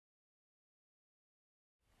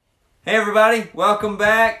Hey everybody, welcome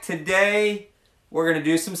back. Today we're going to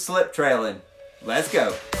do some slip trailing. Let's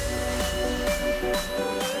go.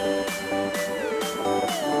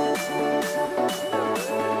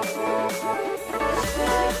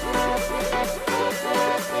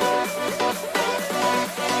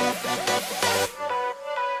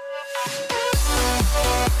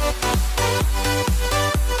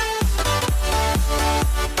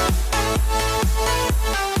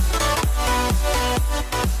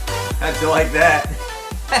 How'd you like that?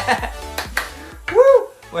 Woo!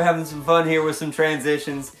 We're having some fun here with some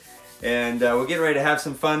transitions, and we're getting ready to have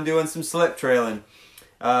some fun doing some slip trailing.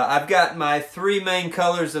 I've got my three main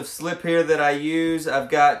colors of slip here that I use. I've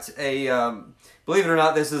got a, believe it or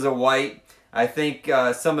not, this is a white. I think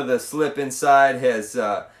some of the slip inside has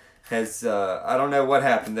I don't know what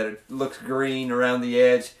happened, that it looks green around the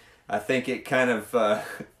edge. I think it kind of, I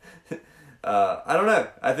don't know.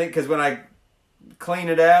 I think because when I clean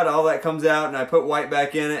it out, all that comes out, and I put white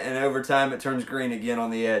back in it, and over time it turns green again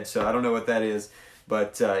on the edge. So I don't know what that is,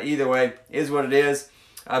 but either way, is what it is.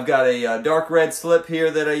 I've got a dark red slip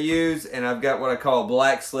here that I use, and I've got what I call a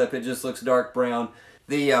black slip. It just looks dark brown.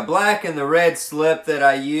 The black and the red slip that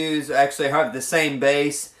I use actually have the same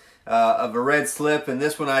base of a red slip, and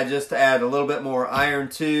this one I just add a little bit more iron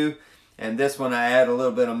to, and this one I add a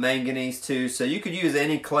little bit of manganese to. So you could use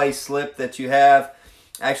any clay slip that you have.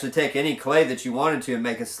 Actually take any clay that you wanted to and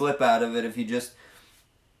make a slip out of it if you just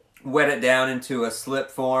wet it down into a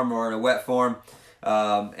slip form or in a wet form,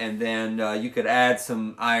 and then you could add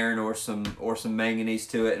some iron or some manganese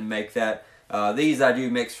to it and make that. These I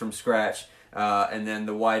do mix from scratch, and then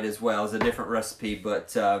the white as well is a different recipe,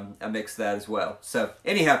 but I mix that as well. So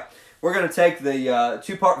anyhow, we're going to take the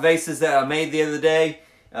two-part vases that I made the other day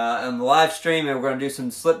on the live stream, and we're going to do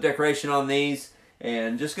some slip decoration on these.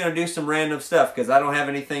 And just going to do some random stuff because I don't have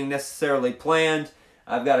anything necessarily planned.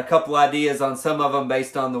 I've got a couple ideas on some of them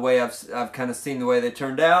based on the way I've kind of seen the way they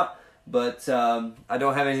turned out. But I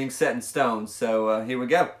don't have anything set in stone. So here we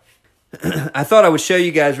go. I thought I would show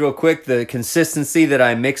you guys real quick the consistency that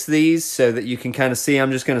I mix these so that you can kind of see.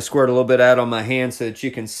 I'm just going to squirt a little bit out on my hand so that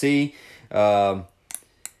you can see. There's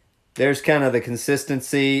kind of the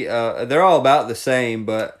consistency. They're all about the same,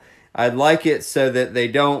 but I'd like it so that they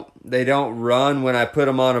don't run when I put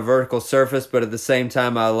them on a vertical surface, but at the same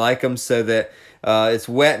time I like them so that it's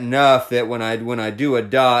wet enough that when I do a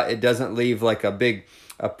dot, it doesn't leave like a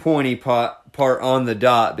pointy part on the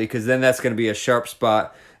dot, because then that's going to be a sharp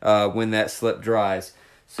spot when that slip dries.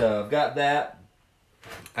 So I've got that.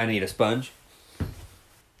 I need a sponge.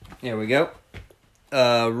 There we go.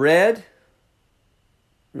 Red,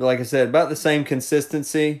 like I said, about the same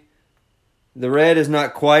consistency. The red is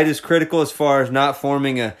not quite as critical as far as not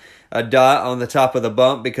forming a dot on the top of the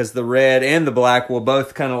bump, because the red and the black will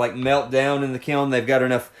both kind of like melt down in the kiln. They've got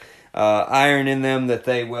enough iron in them that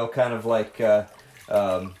they will kind of like,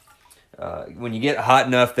 when you get hot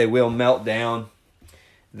enough, they will melt down.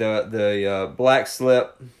 The black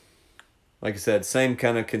slip, like I said, same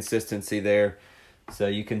kind of consistency there. So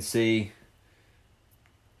you can see.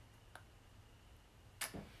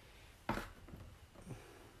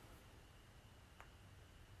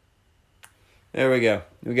 There we go.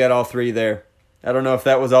 We got all three there. I don't know if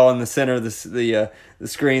that was all in the center of the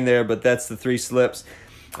screen there, but that's the three slips.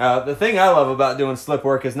 The thing I love about doing slip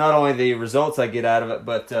work is not only the results I get out of it,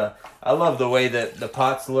 but I love the way that the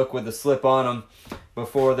pots look with the slip on them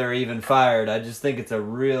before they're even fired. I just think it's a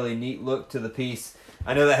really neat look to the piece.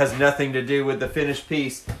 I know that has nothing to do with the finished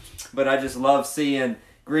piece, but I just love seeing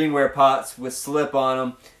greenware pots with slip on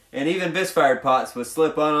them, and even bisque-fired pots with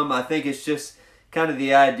slip on them. I think it's just kind of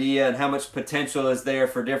the idea and how much potential is there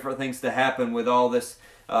for different things to happen with all this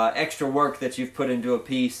extra work that you've put into a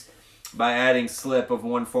piece by adding slip of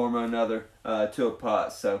one form or another to a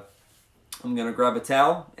pot. So I'm going to grab a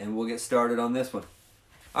towel and we'll get started on this one.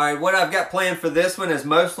 Alright, what I've got planned for this one is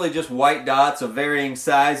mostly just white dots of varying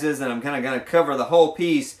sizes, and I'm kind of going to cover the whole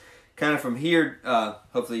piece kind of from here.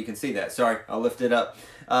 Hopefully you can see that. Sorry, I'll lift it up.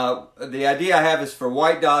 The idea I have is for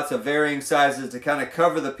white dots of varying sizes to kind of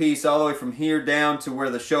cover the piece all the way from here down to where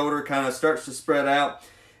the shoulder kind of starts to spread out,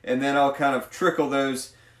 and then I'll kind of trickle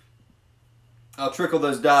those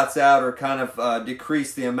dots out, or kind of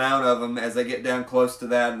decrease the amount of them as I get down close to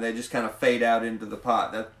that, and they just kind of fade out into the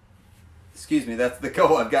pot. Excuse me, that's the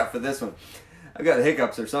goal I've got for this one. I've got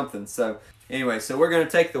hiccups or something. So anyway, so we're going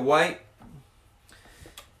to take the white,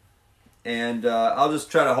 and I'll just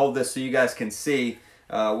try to hold this so you guys can see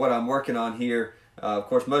what I'm working on here. Of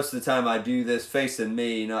course, most of the time I do this facing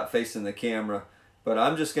me, not facing the camera. But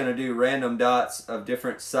I'm just going to do random dots of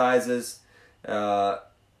different sizes, kind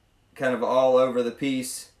of all over the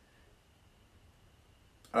piece.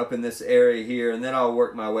 up in this area here, and then I'll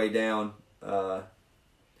work my way down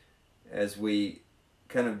as we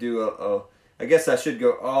kind of do I guess I should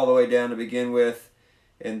go all the way down to begin with,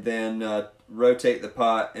 and then rotate the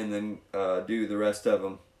pot, and then do the rest of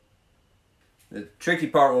them. The tricky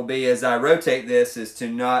part will be, as I rotate this, is to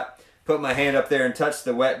not put my hand up there and touch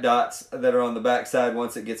the wet dots that are on the back side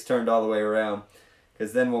once it gets turned all the way around,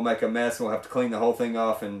 because then we'll make a mess and we'll have to clean the whole thing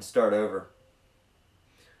off and start over.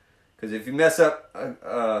 Because if you mess up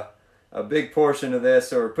a big portion of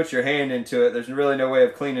this, or put your hand into it, there's really no way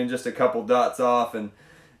of cleaning just a couple dots off and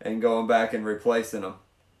going back and replacing them.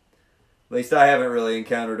 At least I haven't really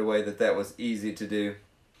encountered a way that was easy to do.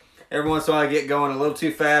 Every once in a while I get going a little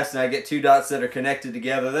too fast and I get two dots that are connected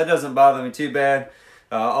together. That doesn't bother me too bad,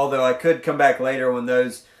 although I could come back later when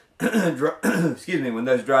those excuse me, when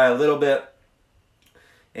those dry a little bit,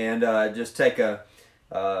 and just take a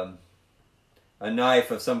knife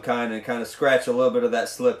of some kind and kind of scratch a little bit of that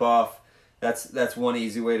slip off. That's one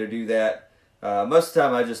easy way to do that. Most of the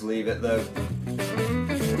time I just leave it though.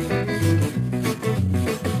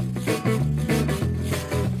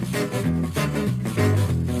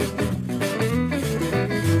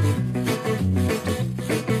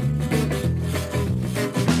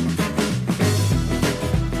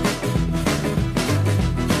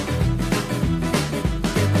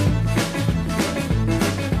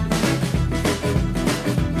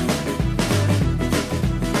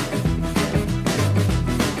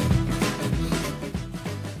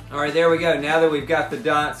 Alright, there we go. Now that we've got the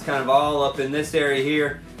dots kind of all up in this area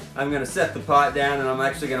here, I'm going to set the pot down, and I'm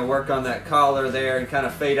actually going to work on that collar there and kind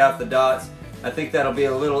of fade out the dots. I think that'll be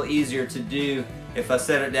a little easier to do if I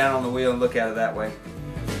set it down on the wheel and look at it that way.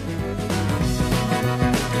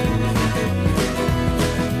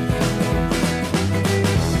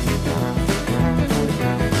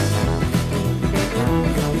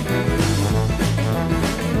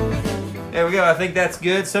 There we go. I think that's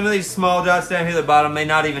good. Some of these small dots down here at the bottom may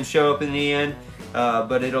not even show up in the end,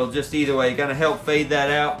 but it'll just either way kind of help fade that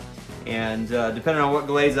out. And depending on what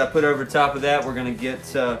glaze I put over top of that, we're going to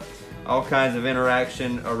get all kinds of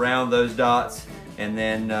interaction around those dots, and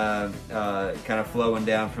then kind of flowing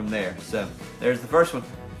down from there. So there's the first one.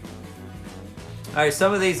 Alright,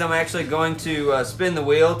 some of these I'm actually going to spin the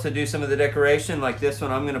wheel to do some of the decoration. Like this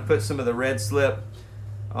one, I'm going to put some of the red slip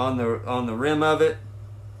on the rim of it.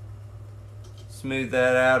 Smooth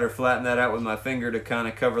that out or flatten that out with my finger to kind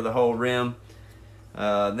of cover the whole rim.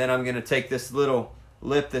 Then I'm going to take this little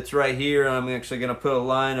lip that's right here, and I'm actually going to put a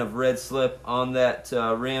line of red slip on that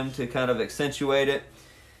rim to kind of accentuate it.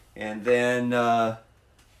 And then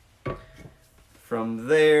from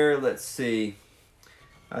there, let's see,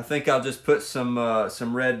 I think I'll just put some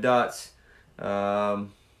red dots. I'm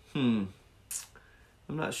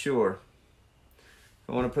not sure if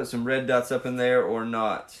I want to put some red dots up in there or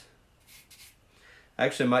not. I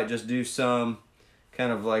actually might just do some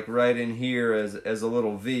kind of like right in here as a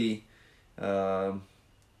little V.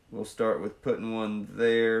 We'll start with putting one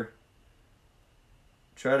there.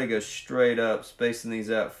 Try to go straight up, spacing these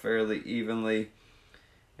out fairly evenly,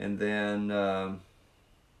 and then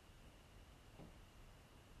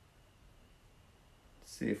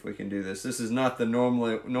see if we can do this. This is not the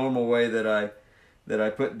normal way that I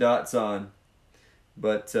put dots on,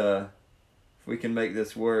 but if we can make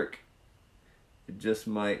this work, it just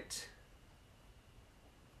might.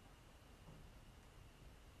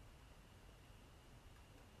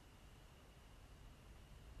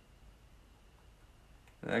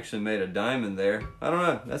 I actually made a diamond there. I don't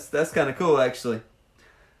know. That's kind of cool actually.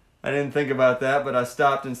 I didn't think about that, but I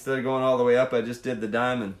stopped instead of going all the way up. I just did the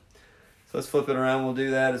diamond. So let's flip it around. We'll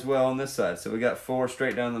do that as well on this side. So we got 4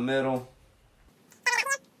 straight down the middle.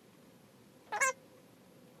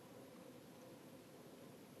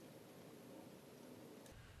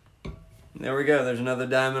 There we go. There's another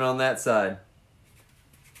diamond on that side.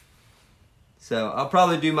 So I'll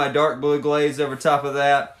probably do my dark blue glaze over top of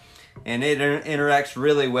that, and it interacts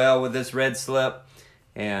really well with this red slip.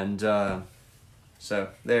 And so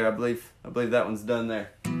there, I believe that one's done there.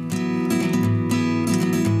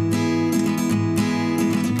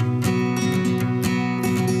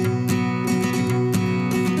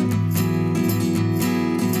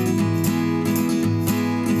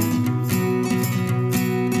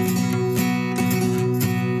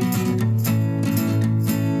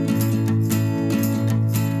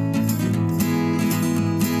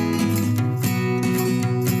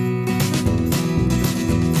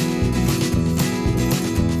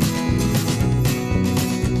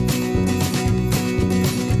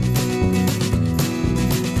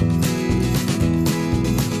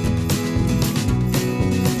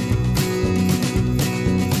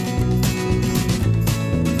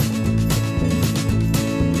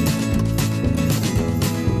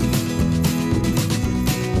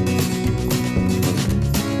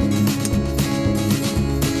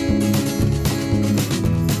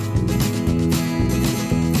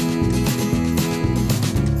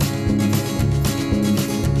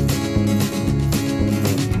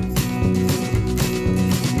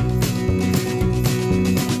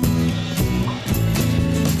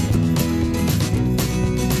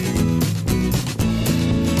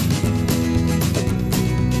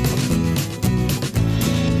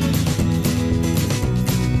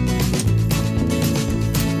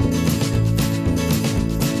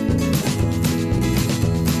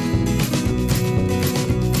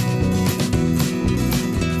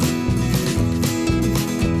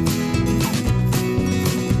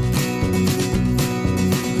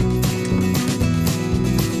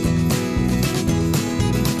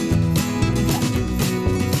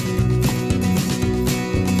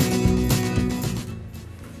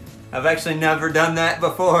 I've actually never done that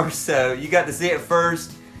before, so you got to see it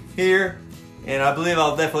first here, and I believe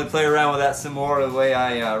I'll definitely play around with that some more the way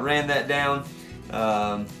I ran that down.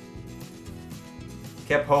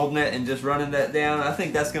 Kept holding it and just running that down. I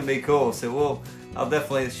think that's going to be cool, so I'll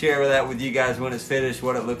definitely share that with you guys when it's finished,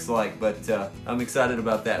 what it looks like, but I'm excited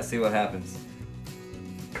about that, see what happens.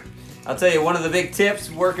 I'll tell you, one of the big tips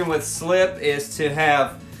working with slip is to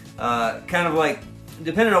have kind of like,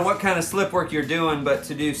 depending on what kind of slip work you're doing, but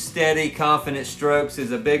to do steady, confident strokes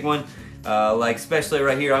is a big one. Like especially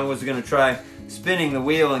right here, I was going to try spinning the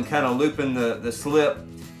wheel and kind of looping the slip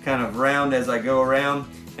kind of round as I go around.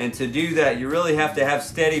 And to do that, you really have to have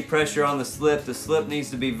steady pressure on the slip. The slip needs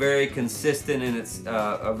to be very consistent, and it's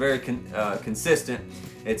consistent.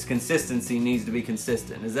 Its consistency needs to be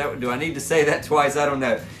consistent. Do I need to say that twice? I don't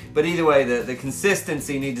know. But either way, the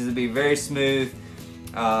consistency needs to be very smooth,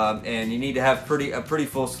 and you need to have a pretty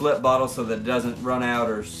full slip bottle so that it doesn't run out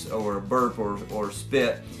or burp or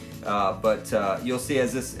spit. But you'll see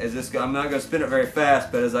as this goes, I'm not going to spin it very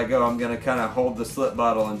fast, but as I go, I'm going to kind of hold the slip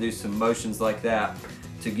bottle and do some motions like that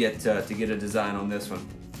to get a design on this one.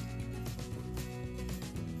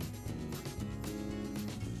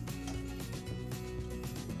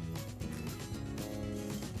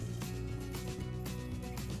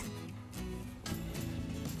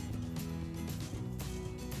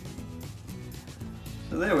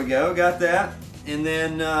 So there we go, got that. And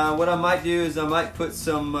then what I might do is I might put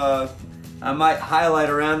some, I might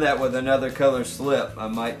highlight around that with another color slip. I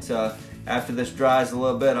might, after this dries a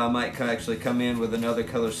little bit, I might actually come in with another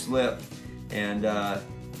color slip and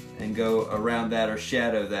go around that or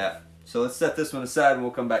shadow that. So let's set this one aside and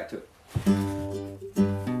we'll come back to it.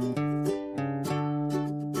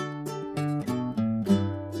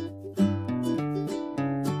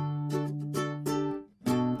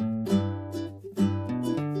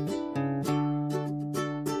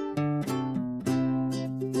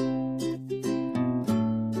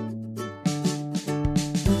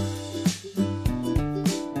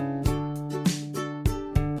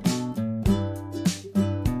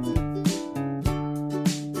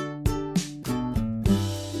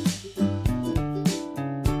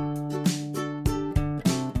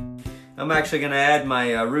 I'm actually going to add my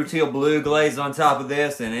Rutile Blue glaze on top of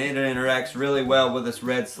this, and it interacts really well with this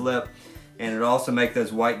red slip, and it also makes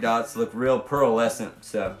those white dots look real pearlescent,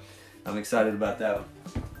 so I'm excited about that one.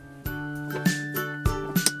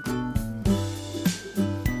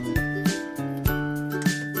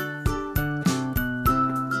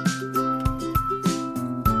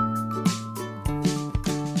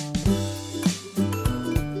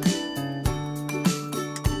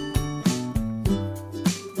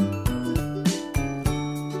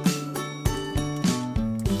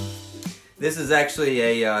 This is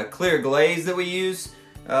actually a clear glaze that we use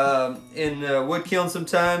in wood kiln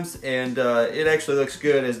sometimes, and it actually looks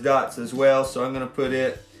good as dots as well, so I'm going to put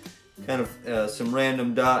it kind of some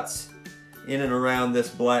random dots in and around this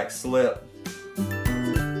black slip.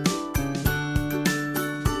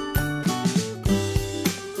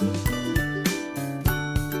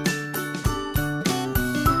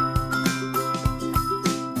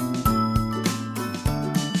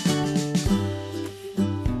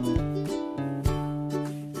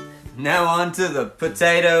 Now on to the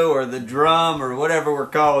potato or the drum or whatever we're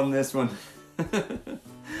calling this one. I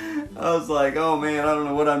was like, oh man, I don't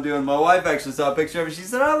know what I'm doing. My wife actually saw a picture of it. She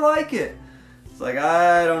said, I like it. It's like,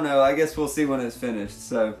 I don't know. I guess we'll see when it's finished.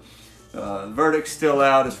 So the verdict's still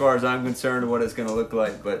out as far as I'm concerned of what it's going to look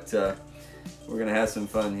like. But we're going to have some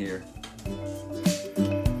fun here.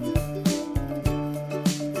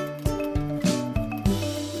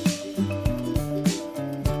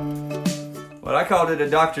 But I called it a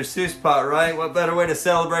Dr. Seuss pot, right? What better way to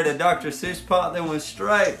celebrate a Dr. Seuss pot than with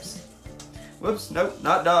stripes? Whoops, nope,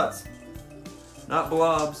 not dots. Not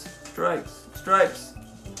blobs, stripes, stripes.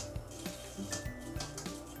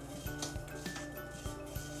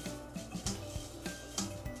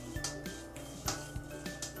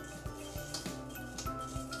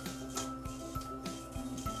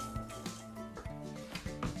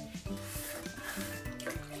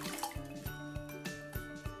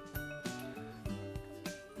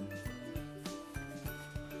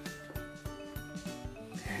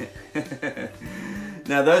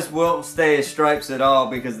 Now those won't stay as stripes at all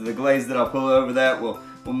because of the glaze that I'll pull over that will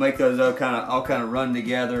make those all kind of run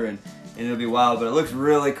together and it'll be wild, but it looks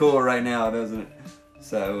really cool right now, doesn't it?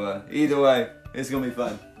 So either way, it's gonna be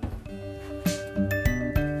fun.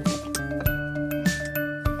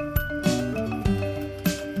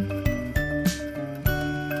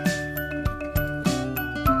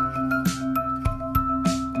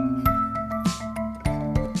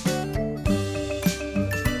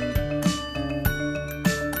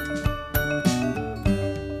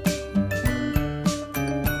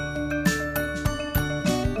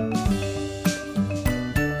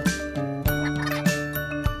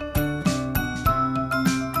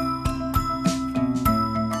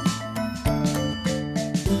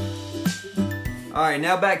 right,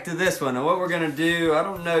 now back to this one. And what we're gonna do, I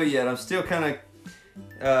don't know yet. I'm still kind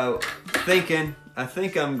of thinking. I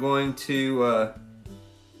think I'm going to,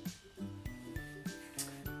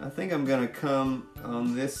 I think I'm gonna come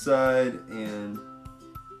on this side and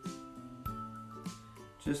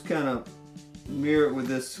just kind of mirror it with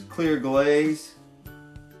this clear glaze.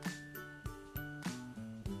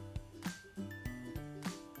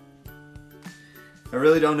 I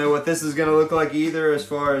really don't know what this is gonna look like either, as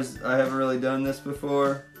far as I haven't really done this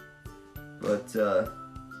before, but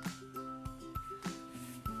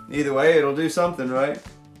either way it'll do something, right?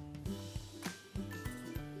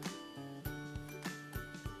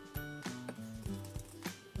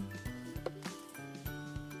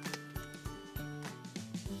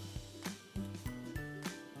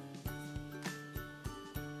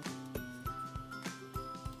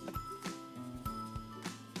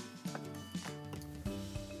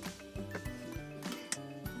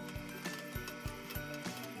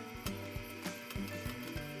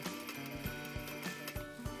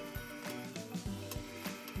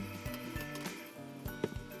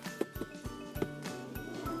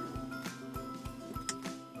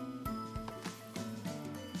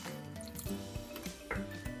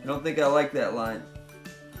 I don't think I like that line.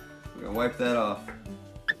 We're gonna wipe that off.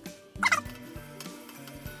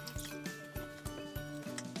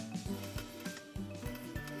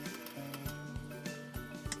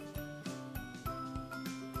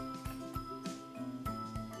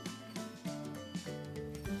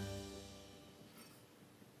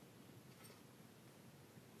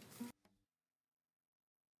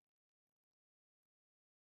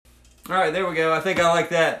 Alright, there we go. I think I like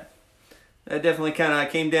that. That definitely kind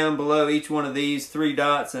of came down below each one of these 3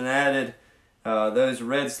 dots and added those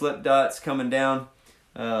red slip dots coming down.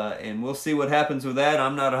 And we'll see what happens with that.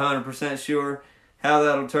 I'm not 100% sure how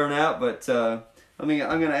that'll turn out, but I'm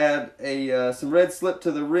going to add some red slip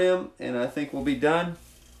to the rim, and I think we'll be done.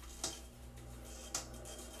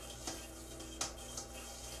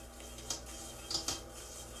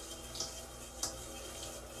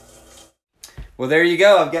 Well, there you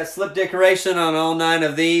go. I've got slip decoration on all 9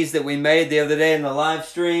 of these that we made the other day in the live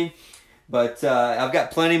stream. But I've got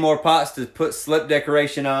plenty more pots to put slip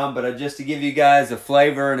decoration on. But just to give you guys a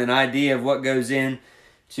flavor and an idea of what goes in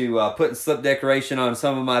to putting slip decoration on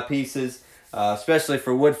some of my pieces, especially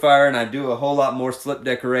for wood fire. And I do a whole lot more slip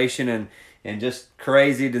decoration and just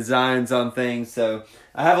crazy designs on things. So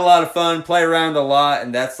I have a lot of fun, play around a lot,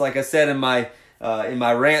 and that's, like I said in my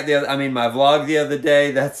rant my vlog the other day,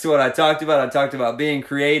 that's what I talked about. I talked about being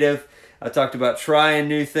creative. I talked about trying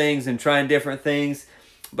new things and trying different things,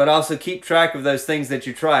 but also keep track of those things that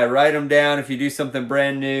you try. Write them down if you do something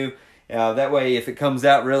brand new. That way, if it comes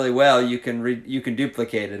out really well, you can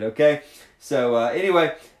duplicate it. Okay. So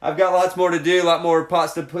anyway, I've got lots more to do, a lot more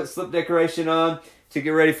pots to put slip decoration on to get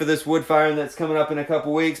ready for this wood firing that's coming up in a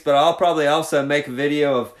couple weeks. But I'll probably also make a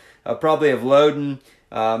video of loading.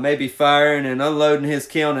 Maybe firing and unloading his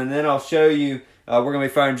kiln, and then I'll show you, we're going to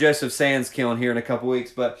be firing Joseph Sand's kiln here in a couple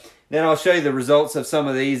weeks, but then I'll show you the results of some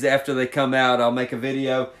of these after they come out. I'll make a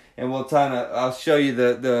video, and I'll show you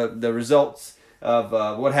the results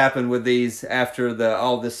of what happened with these after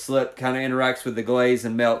all this slip kind of interacts with the glaze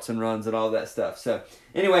and melts and runs and all that stuff. So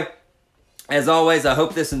anyway, as always, I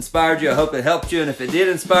hope this inspired you. I hope it helped you, and if it did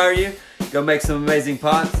inspire you, go make some amazing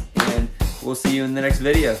pots, and we'll see you in the next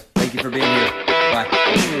video. Thank you for being here. Bye.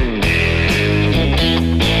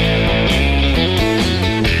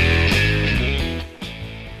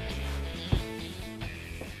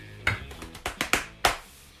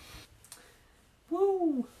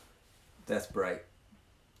 Woo! That's bright.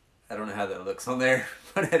 I don't know how that looks on there,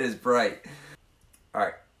 but it is bright.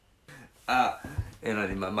 Alright. And I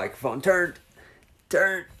need my microphone turned.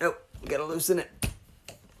 Turn. Nope. Gotta loosen it.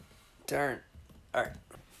 Turn. Alright.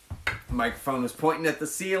 Microphone was pointing at the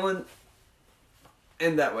ceiling.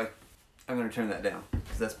 And that way. I'm going to turn that down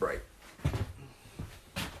because that's bright.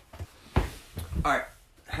 Alright,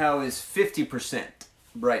 how is 50%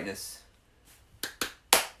 brightness?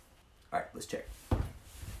 Alright, let's check.